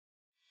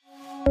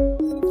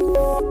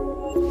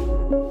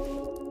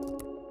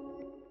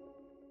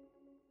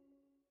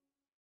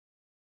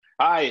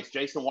Hi, it's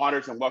Jason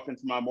Waters, and welcome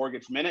to my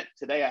Mortgage Minute.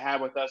 Today I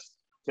have with us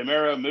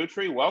Tamara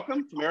Moutry.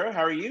 Welcome, Tamara.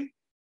 How are you?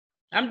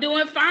 I'm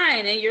doing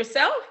fine. And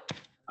yourself?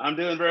 I'm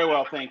doing very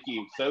well, thank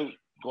you. So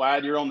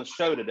glad you're on the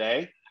show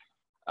today.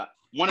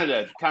 Wanted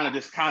to kind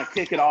of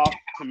kick it off.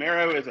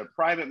 Tamara is a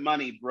private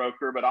money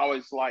broker, but I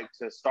always like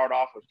to start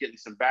off with getting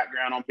some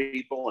background on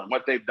people and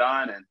what they've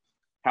done and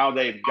how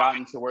they've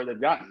gotten to where they've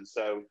gotten.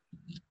 So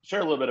share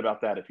a little bit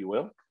about that, if you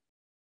will.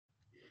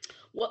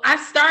 Well, I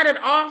started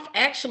off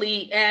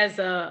actually as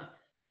a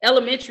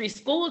elementary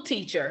school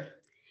teacher,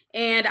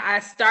 and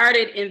I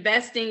started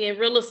investing in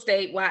real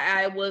estate while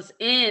I was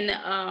in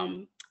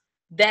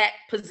that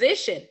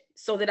position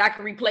so that I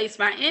could replace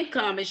my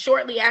income. And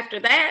shortly after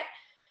that,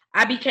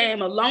 I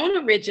became a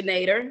loan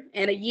originator.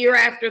 And a year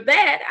after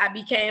that, I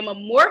became a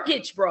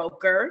mortgage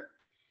broker.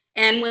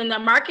 And when the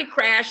market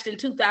crashed in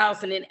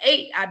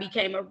 2008, I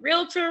became a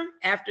realtor.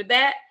 After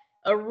that,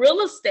 a real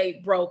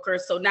estate broker.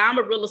 So now I'm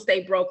a real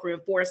estate broker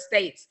in 4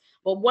 states.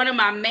 But one of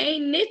my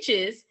main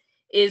niches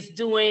is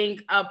doing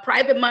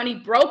private money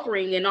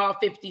brokering in all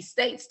 50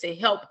 states to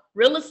help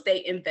real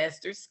estate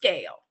investors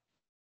scale.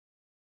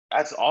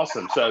 That's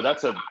awesome. So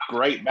that's a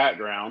great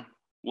background.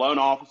 Loan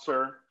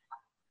officer,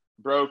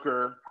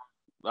 broker,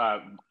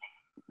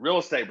 real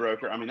estate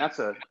broker. I mean, that's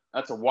a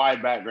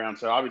wide background.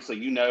 So obviously,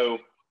 you know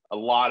a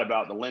lot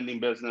about the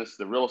lending business,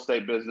 the real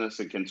estate business,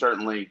 and can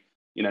certainly,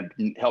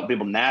 help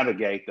people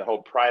navigate the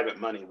whole private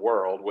money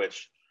world,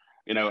 which,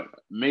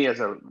 me as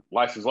a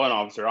licensed loan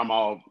officer, I'm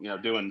all,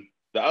 doing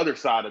the other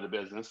side of the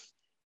business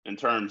in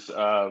terms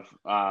of,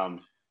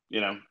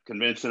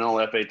 conventional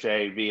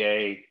FHA,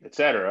 VA, et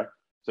cetera.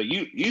 So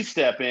you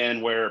step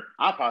in where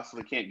I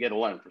possibly can't get a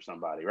loan for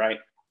somebody, right?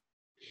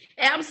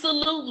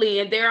 Absolutely.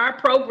 And there are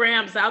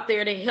programs out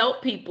there to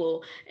help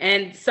people.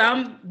 And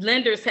some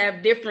lenders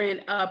have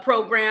different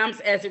programs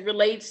as it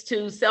relates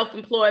to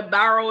self-employed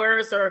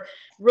borrowers or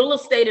real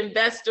estate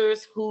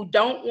investors who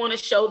don't want to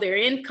show their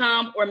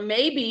income, or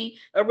maybe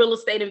a real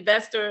estate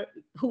investor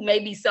who may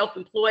be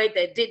self-employed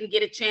that didn't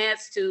get a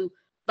chance to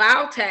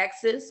file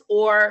taxes,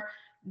 or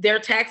their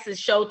taxes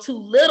show too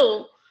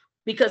little,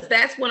 because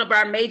that's one of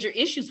our major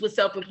issues with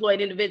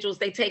self-employed individuals.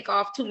 They take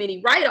off too many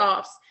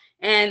write-offs,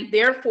 and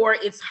therefore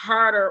it's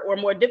harder or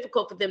more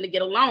difficult for them to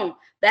get a loan.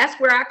 That's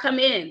where I come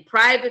in.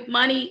 Private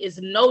money is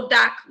no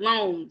doc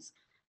loans,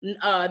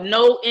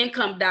 no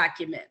income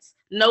documents,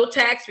 no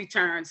tax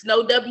returns,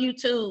 no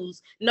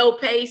W-2s, no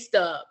pay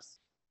stubs.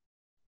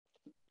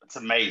 It's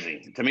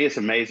amazing. To me, it's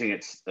amazing.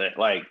 It's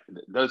like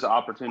those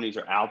opportunities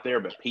are out there,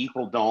 but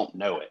people don't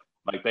know it.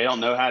 Like, they don't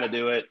know how to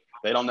do it.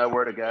 They don't know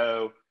where to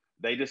go.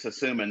 They just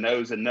assume a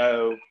no's a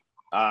no.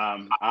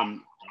 I'm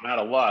out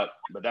of luck,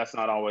 but that's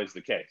not always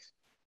the case.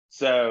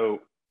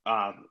 So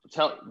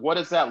what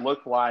does that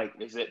look like?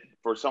 Is it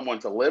for someone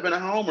to live in a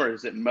home, or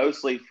is it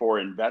mostly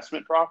for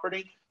investment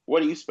property?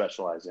 What do you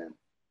specialize in?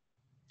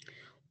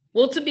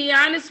 Well, to be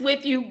honest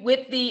with you,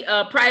 with the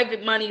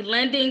private money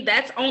lending,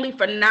 that's only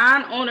for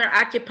non-owner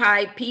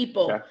occupied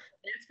people. Okay.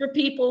 That's for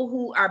people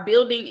who are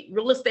building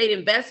real estate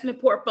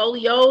investment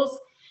portfolios.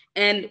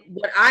 And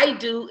what I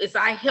do is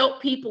I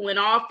help people in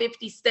all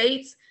 50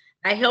 states.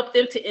 I help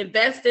them to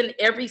invest in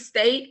every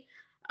state.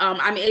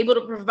 I'm able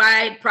to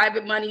provide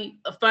private money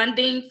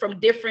funding from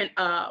different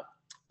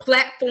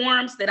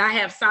platforms that I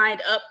have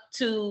signed up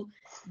to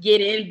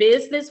get in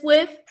business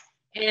with.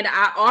 And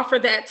I offer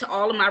that to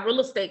all of my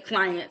real estate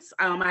clients.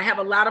 I have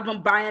a lot of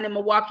them buying in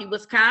Milwaukee,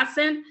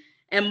 Wisconsin,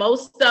 and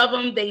most of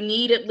them, they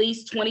need at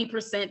least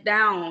 20%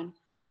 down.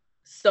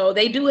 So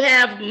they do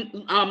have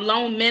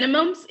loan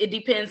minimums. It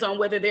depends on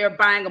whether they're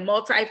buying a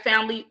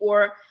multifamily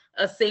or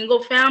a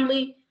single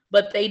family,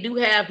 but they do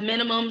have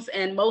minimums,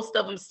 and most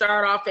of them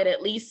start off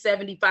at least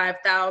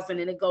 $75,000, and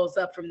it goes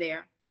up from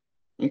there.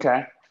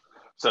 Okay.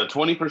 So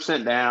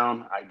 20%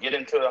 down, I get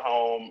into the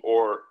home,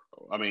 or,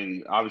 I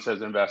mean, obviously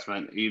as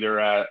investment, either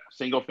at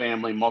single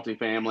family,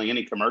 multifamily,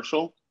 any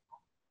commercial?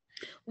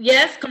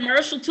 Yes,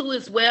 commercial too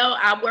as well.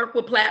 I work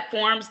with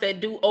platforms that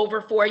do over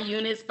 4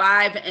 units,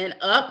 5 and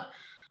up.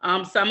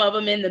 Some of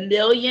them in the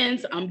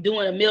millions. I'm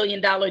doing $1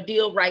 million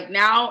deal right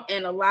now.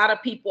 And a lot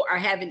of people are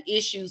having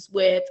issues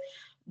with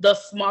the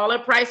smaller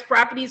price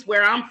properties.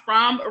 Where I'm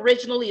from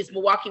originally is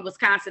Milwaukee,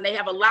 Wisconsin. They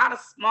have a lot of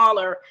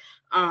smaller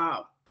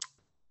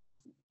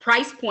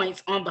price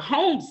points on the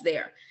homes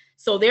there.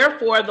 So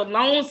therefore, the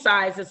loan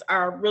sizes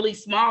are really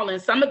small.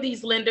 And some of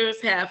these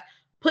lenders have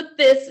put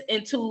this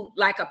into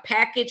like a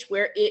package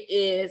where it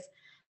is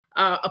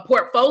a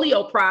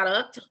portfolio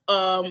product.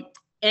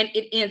 And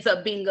it ends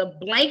up being a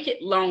blanket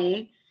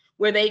loan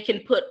where they can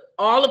put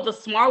all of the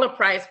smaller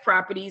price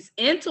properties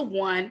into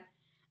one.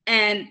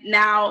 And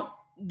now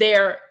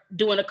they're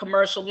doing a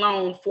commercial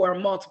loan for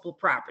multiple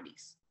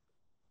properties.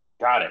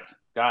 Got it.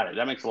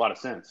 That makes a lot of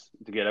sense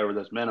to get over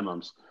those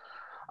minimums.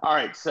 All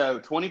right. So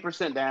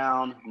 20%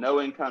 down,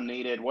 no income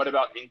needed. What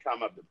about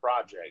income of the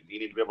project? Do you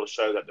need to be able to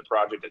show that the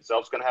project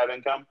itself is going to have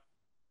income?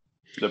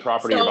 The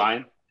property you're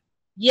buying?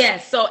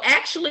 Yes. So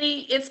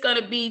actually, it's going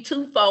to be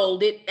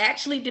twofold. It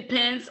actually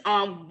depends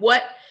on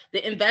what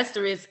the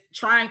investor is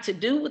trying to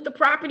do with the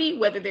property,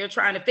 whether they're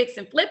trying to fix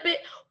and flip it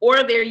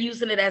or they're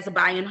using it as a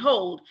buy and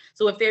hold.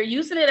 So if they're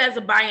using it as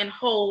a buy and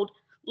hold,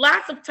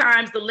 lots of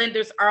times the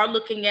lenders are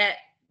looking at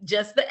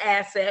just the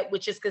asset,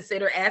 which is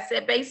considered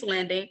asset-based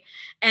lending,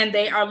 and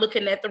they are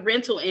looking at the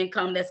rental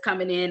income that's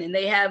coming in, and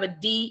they have a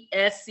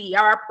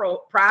DSCR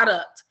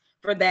product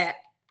for that.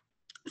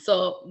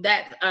 So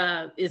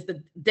that is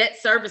the debt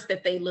service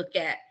that they look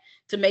at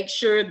to make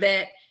sure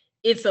that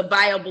it's a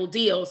viable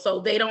deal. So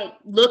they don't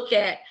look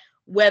at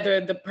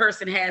whether the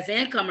person has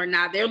income or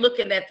not. They're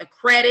looking at the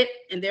credit,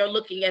 and they're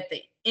looking at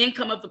the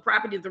income of the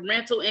property, the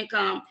rental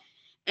income,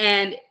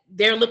 and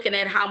they're looking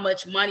at how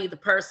much money the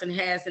person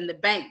has in the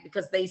bank,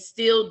 because they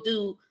still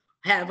do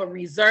have a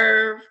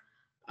reserve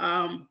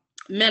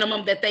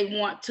minimum that they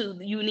want to.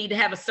 You need to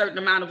have a certain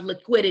amount of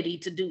liquidity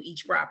to do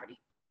each property.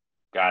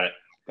 Got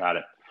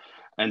it.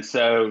 And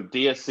so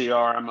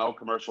DSCR, I'm an old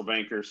commercial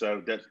banker,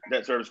 so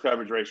debt service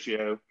coverage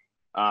ratio.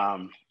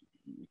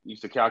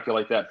 Used to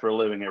calculate that for a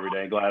living every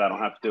day. Glad I don't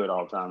have to do it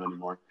all the time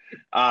anymore.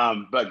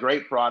 But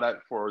great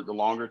product for the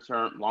longer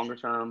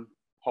term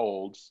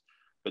holds.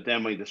 But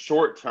then the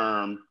short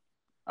term,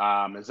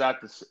 is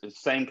that the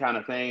same kind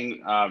of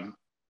thing?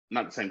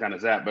 Not the same kind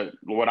as that, but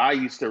what I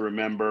used to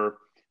remember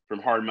from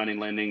hard money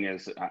lending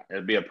is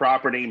it'd be a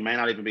property, may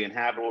not even be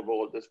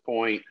inhabitable at this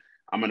point.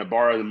 I'm going to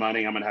borrow the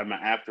money. I'm going to have my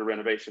after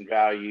renovation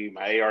value,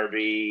 my ARV,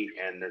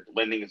 and the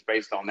lending is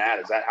based on that.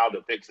 Is that how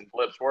the fix and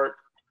flips work?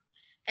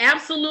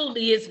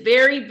 Absolutely. It's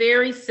very,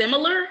 very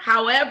similar.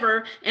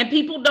 However, and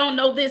people don't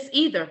know this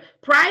either,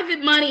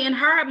 private money and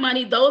hard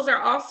money, those are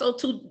also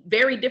two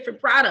very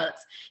different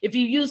products. If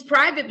you use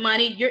private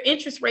money, your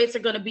interest rates are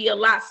going to be a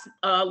lot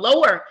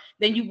lower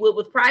than you would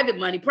with private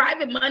money.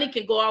 Private money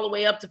can go all the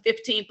way up to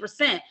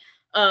 15%.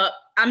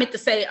 I meant to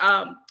say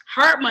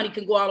hard money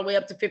can go all the way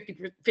up to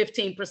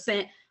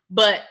 15%,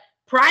 but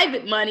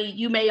private money,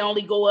 you may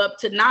only go up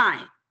to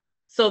 9%.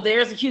 So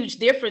there's a huge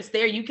difference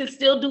there. You can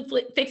still do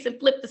fix and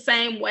flip the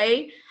same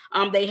way.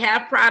 They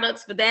have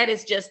products for that.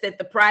 It's just that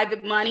the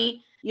private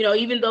money,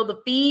 even though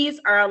the fees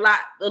are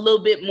a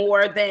little bit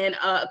more than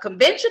a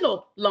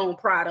conventional loan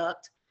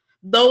product,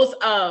 those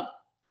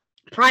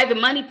private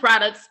money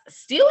products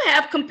still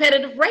have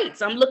competitive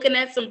rates. I'm looking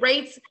at some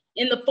rates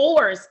in the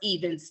 4s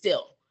even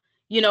still,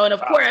 and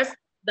of course,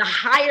 the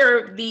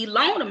higher the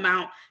loan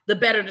amount, the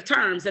better the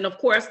terms. And of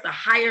course, the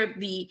higher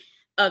the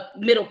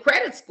middle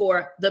credit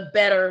score, the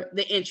better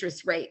the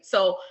interest rate.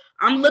 So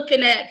I'm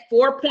looking at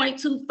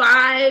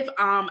 4.25.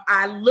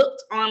 I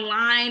looked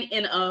online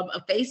in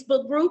a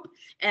Facebook group,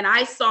 and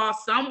I saw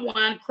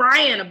someone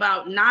crying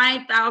about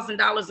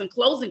 $9,000 in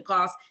closing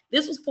costs.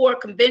 This was for a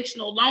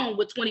conventional loan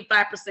with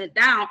 25%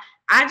 down.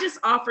 I just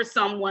offered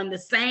someone the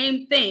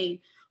same thing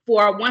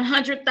for a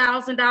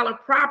 $100,000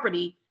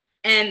 property,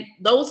 and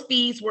those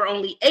fees were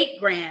only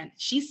 $8,000.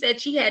 She said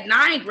she had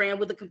 $9,000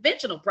 with a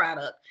conventional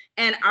product,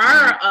 and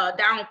our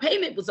down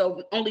payment was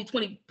only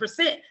 20%.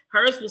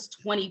 Hers was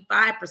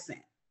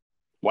 25%.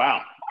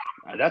 Wow,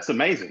 that's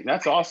amazing.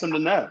 That's awesome to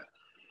know.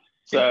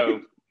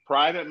 So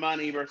private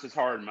money versus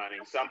hard money,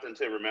 something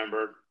to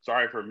remember.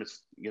 Sorry for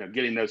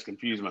getting those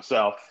confused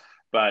myself,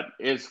 but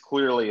it's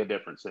clearly a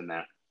difference in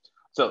that.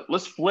 So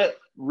let's flip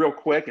real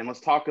quick and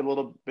let's talk a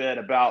little bit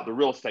about the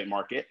real estate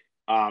market.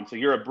 So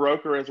you're a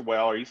broker as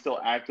well. Are you still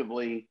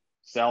actively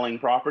selling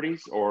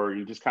properties, or are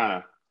you just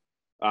kind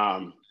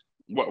of,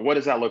 what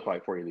does that look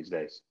like for you these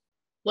days?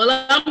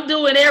 Well, I'm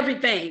doing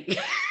everything.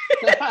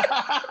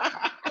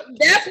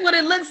 That's what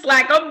it looks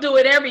like. I'm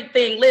doing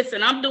everything.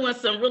 Listen, I'm doing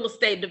some real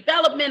estate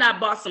development. I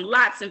bought some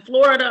lots in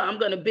Florida. I'm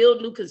going to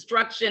build new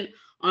construction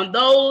on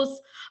those.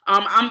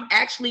 I'm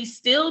actually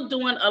still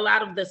doing a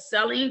lot of the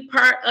selling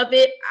part of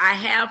it. I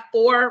have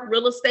 4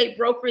 real estate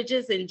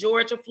brokerages in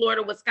Georgia,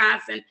 Florida,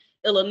 Wisconsin,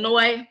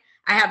 Illinois.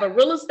 I have a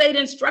real estate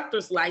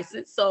instructor's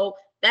license. So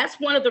that's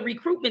one of the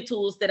recruitment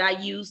tools that I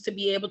use to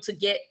be able to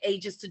get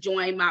agents to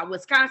join my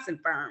Wisconsin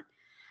firm.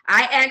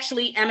 I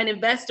actually am an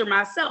investor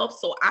myself.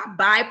 So I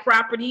buy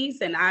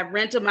properties and I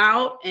rent them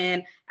out,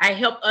 and I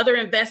help other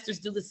investors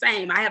do the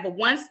same. I have a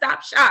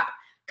one-stop shop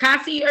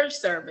concierge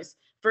service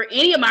for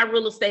any of my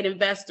real estate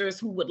investors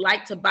who would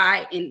like to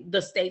buy in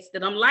the states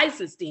that I'm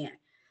licensed in.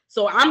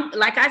 So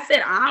like I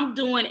said, I'm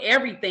doing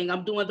everything.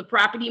 I'm doing the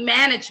property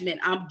management.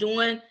 I'm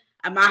doing,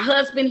 my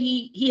husband,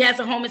 he has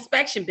a home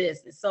inspection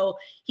business. So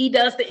he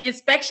does the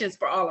inspections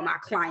for all of my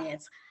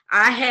clients.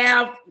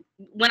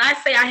 When I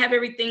say I have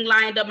everything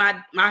lined up,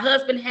 my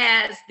husband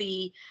has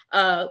the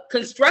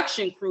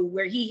construction crew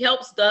where he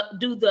helps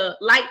do the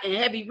light and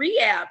heavy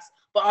rehabs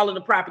for all of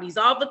the properties,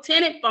 all the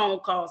tenant phone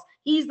calls.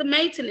 He's the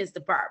maintenance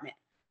department.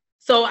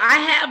 So I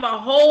have a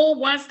whole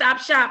one-stop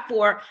shop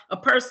for a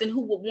person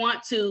who would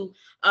want to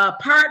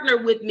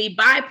partner with me,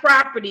 buy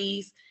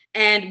properties,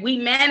 and we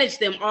manage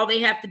them. All they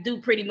have to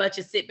do pretty much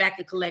is sit back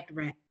and collect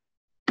rent.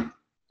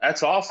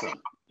 That's awesome.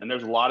 And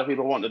there's a lot of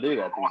people wanting to do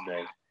that these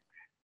days.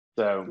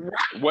 So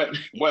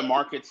what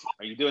markets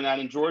are you doing that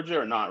in Georgia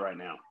or not right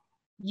now?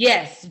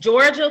 Yes,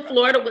 Georgia,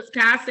 Florida,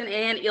 Wisconsin,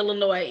 and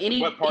Illinois.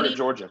 What part of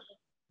Georgia?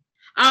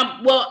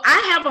 Well,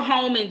 I have a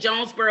home in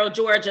Jonesboro,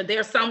 Georgia.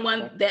 There's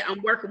someone that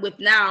I'm working with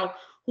now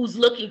who's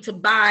looking to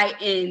buy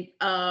in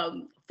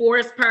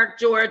Forest Park,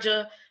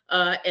 Georgia,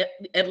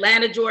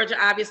 Atlanta, Georgia,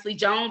 obviously,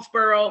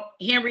 Jonesboro,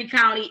 Henry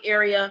County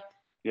area.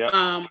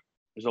 Yeah.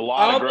 There's a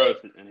lot of growth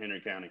in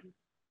Henry County.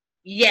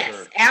 Yes,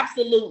 sure.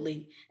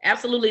 Absolutely.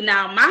 Absolutely.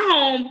 Now, my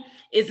home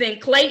is in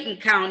Clayton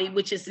County,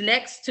 which is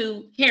next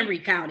to Henry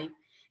County.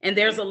 And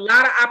there's a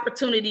lot of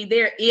opportunity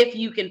there if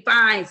you can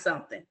find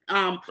something.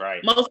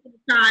 Right. Most of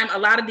the time, a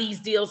lot of these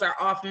deals are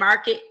off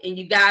market, and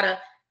you got to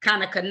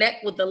kind of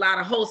connect with a lot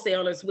of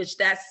wholesalers, which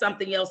that's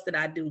something else that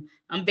I do.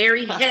 I'm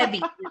very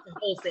heavy with the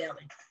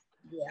wholesaling.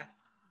 Yeah.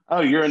 Oh,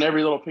 you're in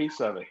every little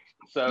piece of it.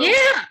 So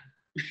yeah.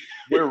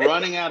 We're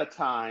running out of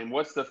time.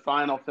 What's the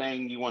final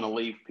thing you want to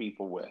leave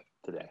people with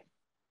today?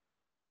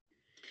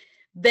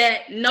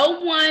 That no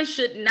one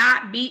should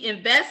not be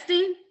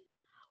investing.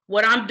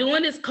 What I'm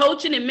doing is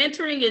coaching and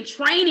mentoring and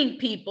training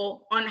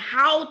people on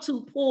how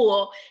to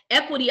pull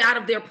equity out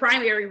of their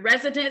primary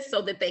residence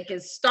so that they can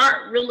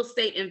start real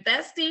estate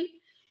investing.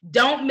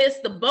 Don't miss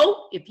the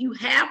boat. If you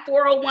have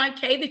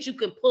 401k that you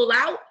can pull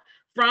out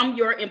from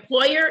your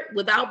employer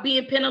without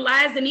being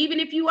penalized, and even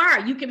if you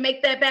are, you can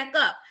make that back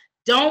up.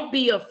 Don't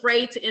be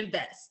afraid to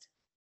invest.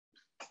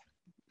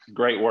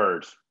 Great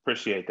words.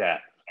 Appreciate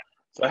that.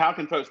 So how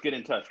can folks get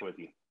in touch with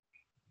you?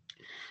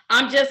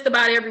 I'm just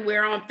about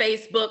everywhere on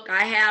Facebook.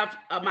 I have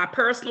my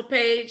personal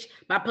page,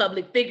 my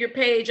public figure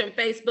page on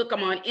Facebook.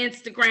 I'm on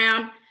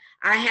Instagram.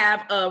 I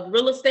have a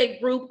real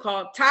estate group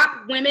called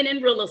Top Women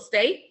in Real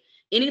Estate.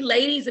 Any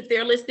ladies, if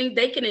they're listening,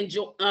 they can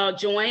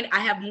join. I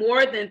have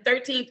more than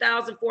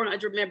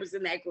 13,400 members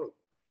in that group.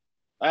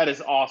 That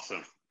is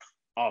awesome.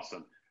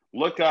 Awesome.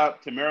 Look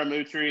up Tamara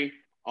Moutry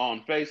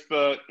on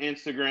Facebook,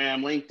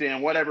 Instagram, LinkedIn,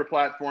 whatever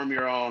platform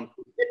you're on.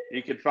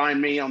 You can find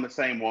me on the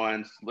same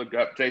ones. Look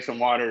up Jason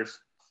Waters,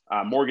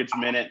 Mortgage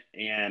Minute,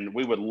 and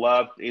we would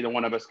love either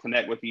one of us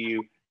connect with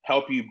you,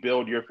 help you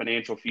build your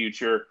financial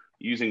future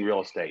using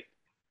real estate.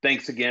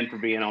 Thanks again for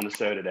being on the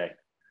show today.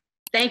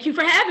 Thank you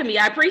for having me.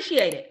 I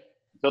appreciate it.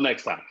 Until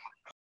next time.